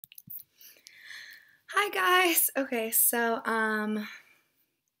Hi guys. Okay, so yeah.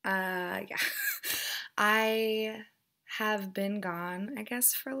 I have been gone, I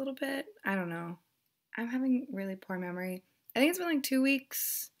guess, for a little bit. I don't know. I'm having really poor memory. I think it's been like 2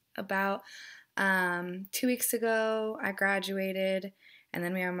 weeks. About 2 weeks ago, I graduated, and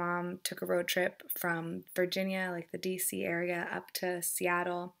then me and my mom took a road trip from Virginia, like the DC area, up to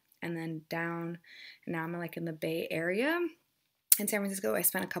Seattle, and then down. And now I'm like in the Bay Area in San Francisco. I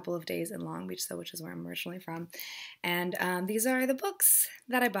spent a couple of days in Long Beach, though, which is where I'm originally from. And these are the books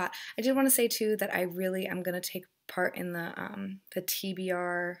that I bought. I did want to say too that I really am going to take part in the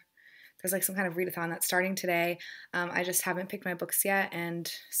TBR. There's like some kind of readathon that's starting today. I just haven't picked my books yet, and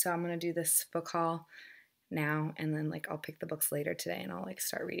so I'm going to do this book haul now, and then like I'll pick the books later today, and I'll like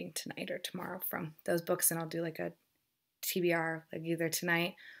start reading tonight or tomorrow from those books, and I'll do like a TBR like either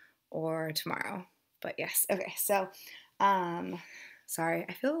tonight or tomorrow. But yes, okay, so um sorry,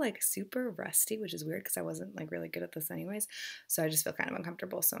 I feel like super rusty, which is weird because I wasn't like really good at this anyways. So I just feel kind of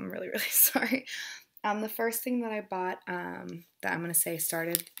uncomfortable. So I'm really, really sorry. The first thing that I bought that I'm gonna say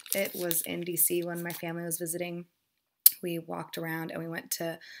started it was in DC when my family was visiting. We walked around and we went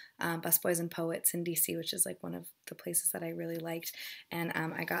to Busboys and Poets in DC, which is like one of the places that I really liked. And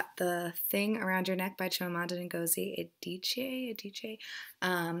I got The Thing Around Your Neck by Chimamanda Ngozi Adichie,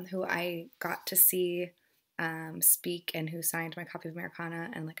 who I got to see speak and who signed my copy of Americana.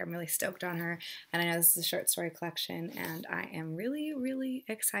 And like I'm really stoked on her. And I know this is a short story collection, and I am really, really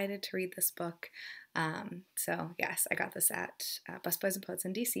excited to read this book. So yes, I got this at Busboys and Poets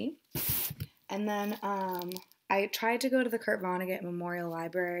in DC. And then I tried to go to the Kurt Vonnegut Memorial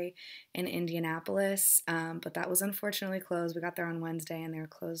Library in Indianapolis, but that was unfortunately closed. We got there on Wednesday, and they were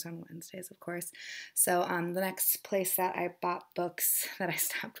closed on Wednesdays, of course. So the next place that I bought books that I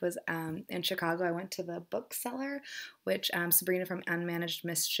stopped was in Chicago. I went to the Bookseller, which Sabrina from Unmanaged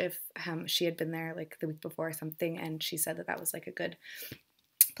Mischief, she had been there like the week before or something, and she said that that was like a good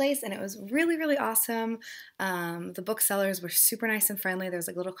place, and it was really, really awesome. The booksellers were super nice and friendly. There was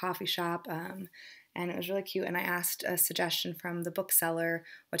like a little coffee shop, and it was really cute. And I asked a suggestion from the bookseller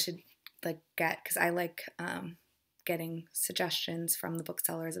what to like get, because I like getting suggestions from the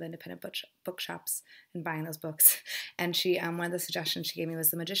booksellers of independent bookshops and buying those books. And she one of the suggestions she gave me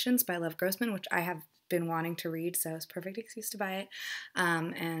was The Magicians by Lev Grossman, which I have been wanting to read, so it's a perfect excuse to buy it.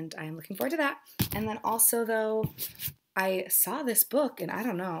 And I'm looking forward to that. And then also though, I saw this book and I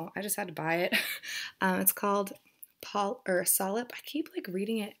don't know, I just had to buy it. It's called Paul or Solip. I keep like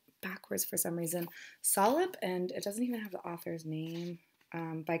reading it backwards for some reason. Solip, and it doesn't even have the author's name.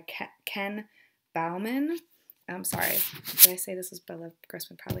 By Ken Bauman. I'm sorry, did I say this was by Lev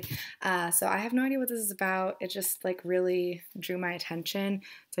Grossman? Probably. So I have no idea what this is about. It just like really drew my attention.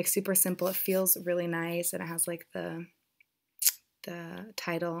 It's like super simple. It feels really nice, and it has like the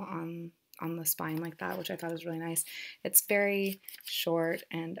title on the spine like that, which I thought was really nice. It's very short,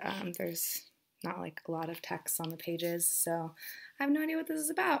 and there's not like a lot of text on the pages, so I have no idea what this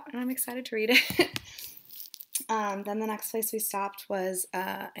is about, and I'm excited to read it. Then the next place we stopped was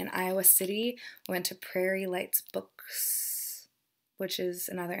in Iowa City. We went to Prairie Lights Books, which is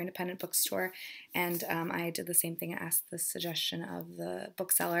another independent bookstore, and I did the same thing. I asked the suggestion of the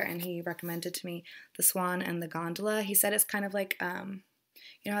bookseller, and he recommended to me The Swan and the Gondola. He said it's kind of like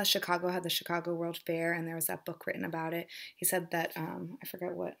you know how Chicago had the Chicago World Fair, and there was that book written about it. He said that I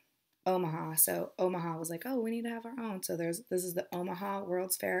forget what Omaha. So Omaha was like, oh, we need to have our own. So this is the Omaha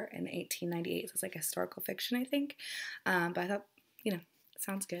World's Fair in 1898. So it's like historical fiction, I think. But I thought, you know,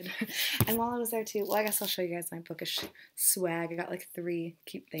 sounds good. And while I was there too, well, I guess I'll show you guys my bookish swag. I got like 3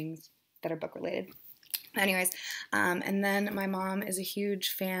 cute things that are book related. Anyways, and then my mom is a huge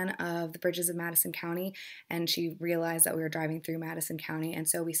fan of the bridges of Madison County, and she realized that we were driving through Madison County, and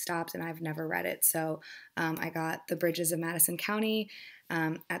so we stopped, and I've never read it. So I got the Bridges of Madison County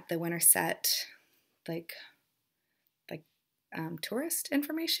at the Winterset, like tourist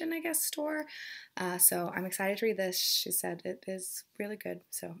information, I guess, store. So I'm excited to read this. She said it is really good.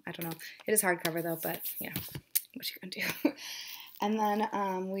 So I don't know. It is hardcover though, but yeah, what you gonna do? And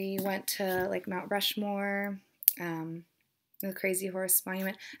then we went to like Mount Rushmore, the Crazy Horse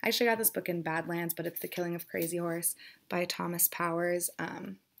Monument. I actually got this book in Badlands, but it's The Killing of Crazy Horse by Thomas Powers.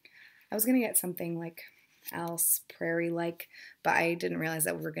 I was gonna get something like else prairie-like, but I didn't realize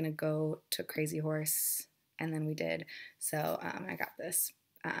that we were gonna go to Crazy Horse, and then we did. So I got this.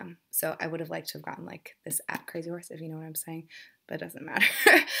 So I would have liked to have gotten like this at Crazy Horse, if you know what I'm saying, but it doesn't matter.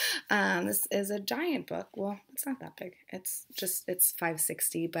 This is a giant book. Well, it's not that big. It's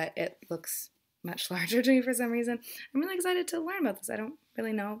 560, but it looks much larger to me for some reason. I'm really excited to learn about this. I don't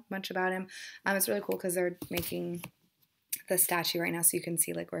really know much about him. It's really cool because they're making the statue right now so you can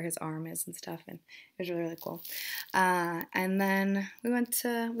see like where his arm is and stuff, and it was really, really cool. And then we went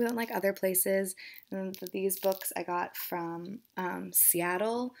like other places, and these books I got from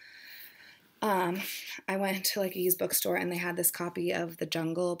Seattle. I went to like a used bookstore and they had this copy of The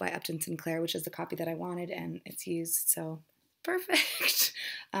Jungle by Upton Sinclair, which is the copy that I wanted, and it's used, so perfect.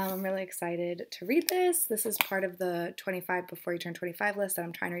 I'm really excited to read this. This is part of the 25 before you turn 25 list that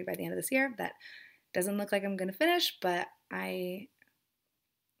I'm trying to read by the end of this year. That doesn't look like I'm going to finish, but I'm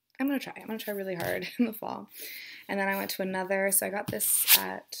going to try. I'm going to try really hard in the fall. And then I went to another, so I got this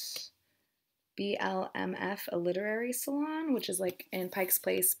at BLMF, a literary salon, which is like in Pike's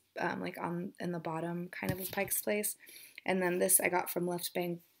Place, like in the bottom kind of Pike's Place. And then this I got from Left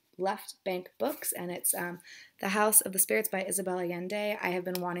Bank Books, and it's The House of the Spirits by Isabel Allende. I have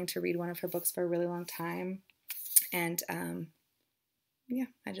been wanting to read one of her books for a really long time, and yeah,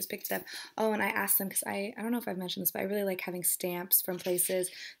 I just picked it up. Oh, and I asked them, because I don't know if I've mentioned this, but I really like having stamps from places,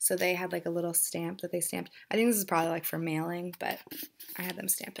 so they had like a little stamp that they stamped. I think this is probably like for mailing, but I had them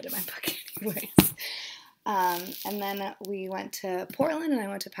stamp it in my book anyways. And then we went to Portland, and I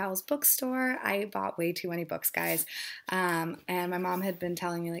went to Powell's bookstore. I bought way too many books, guys. And my mom had been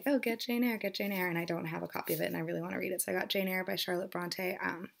telling me like, oh, get Jane Eyre, and I don't have a copy of it, and I really want to read it. So I got Jane Eyre by Charlotte Bronte.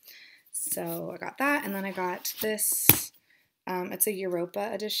 So I got that, and then I got this. It's a Europa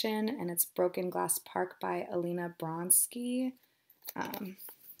edition, and it's Broken Glass Park by Alina Bronsky.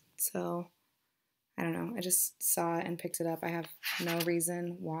 So I don't know. I just saw it and picked it up. I have no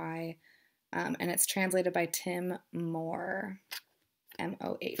reason why. And it's translated by Tim Mohr,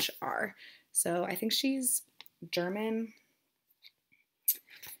 Mohr. So I think she's German.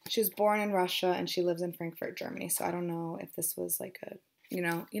 She was born in Russia, and she lives in Frankfurt, Germany. So I don't know if this was like a, you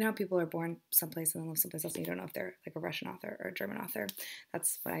know how people are born someplace and then live someplace else, and you don't know if they're like a Russian author or a German author.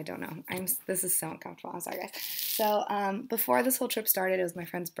 That's what I don't know. This is so uncomfortable. I'm sorry, guys. So before this whole trip started, it was my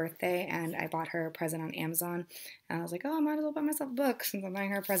friend's birthday, and I bought her a present on Amazon. And I was like, oh, I might as well buy myself a book since I'm buying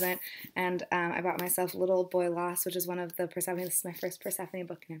her a present. And I bought myself Little Old Boy Lost, which is one of the Persephone. This is my first Persephone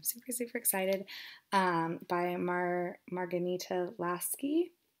book, and I'm super, super excited. By Margarita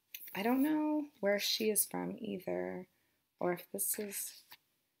Lasky. I don't know where she is from either, or if this is,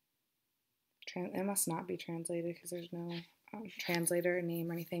 it must not be translated because there's no translator name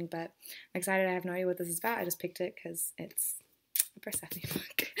or anything, but I'm excited. I have no idea what this is about. I just picked it because it's a Persephone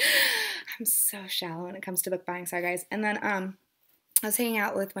book. I'm so shallow when it comes to book buying. Sorry, guys. And then I was hanging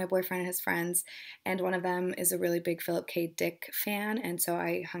out with my boyfriend and his friends, and one of them is a really big Philip K. Dick fan, and so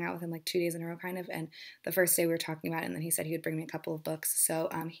I hung out with him like 2 days in a row kind of, and the first day we were talking about it, and then he said he would bring me a couple of books, so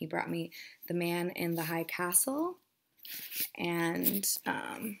he brought me The Man in the High Castle and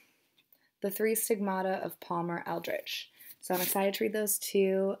The Three Stigmata of Palmer Eldritch. So I'm excited to read those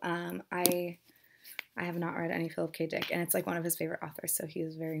two. I have not read any Philip K. Dick, and it's like one of his favorite authors, so he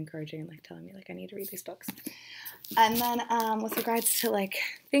was very encouraging and like telling me like I need to read these books. And then with regards to like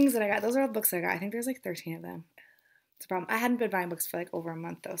things that I got, those are all the books I got. I think there's like 13 of them. It's a problem. I hadn't been buying books for like over a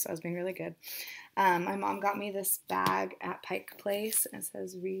month though, so I was being really good. My mom got me this bag at Pike Place, and it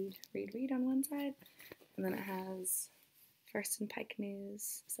says read on one side, and then it has First and Pike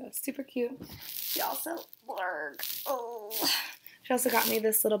News, so super cute. She also She also got me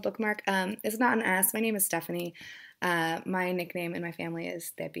this little bookmark. It's not an S. My name is Stephanie. My nickname in my family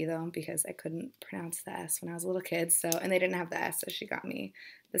is Depi, though, because I couldn't pronounce the S when I was a little kid. So, and they didn't have the S, so she got me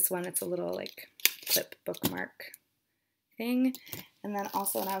this one. It's a little like clip bookmark thing. And then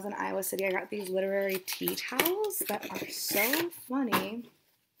also when I was in Iowa City, I got these literary tea towels that are so funny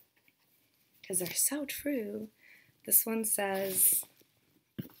because they're so true. This one says,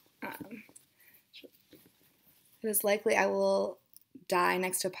 it is likely I will die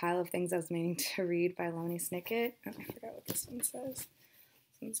next to a pile of things I was meaning to read by Lonnie Snicket. And I forgot what this one says.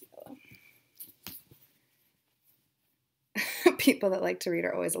 This one's yellow. People that like to read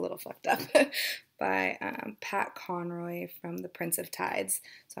are always a little fucked up. By Pat Conroy from The Prince of Tides.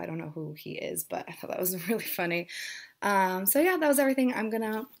 So I don't know who he is, but I thought that was really funny. So yeah, that was everything. I'm going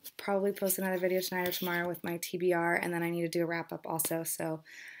to probably post another video tonight or tomorrow with my TBR, and then I need to do a wrap-up also. So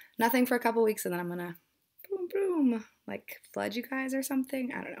nothing for a couple weeks, and then I'm going to boom, like flood you guys or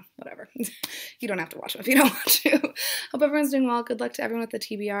something. I don't know, whatever. You don't have to watch them if you don't want to. Hope everyone's doing well. Good luck to everyone with the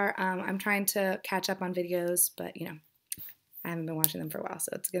TBR. I'm trying to catch up on videos, but you know, I haven't been watching them for a while,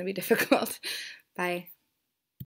 so it's going to be difficult. Bye.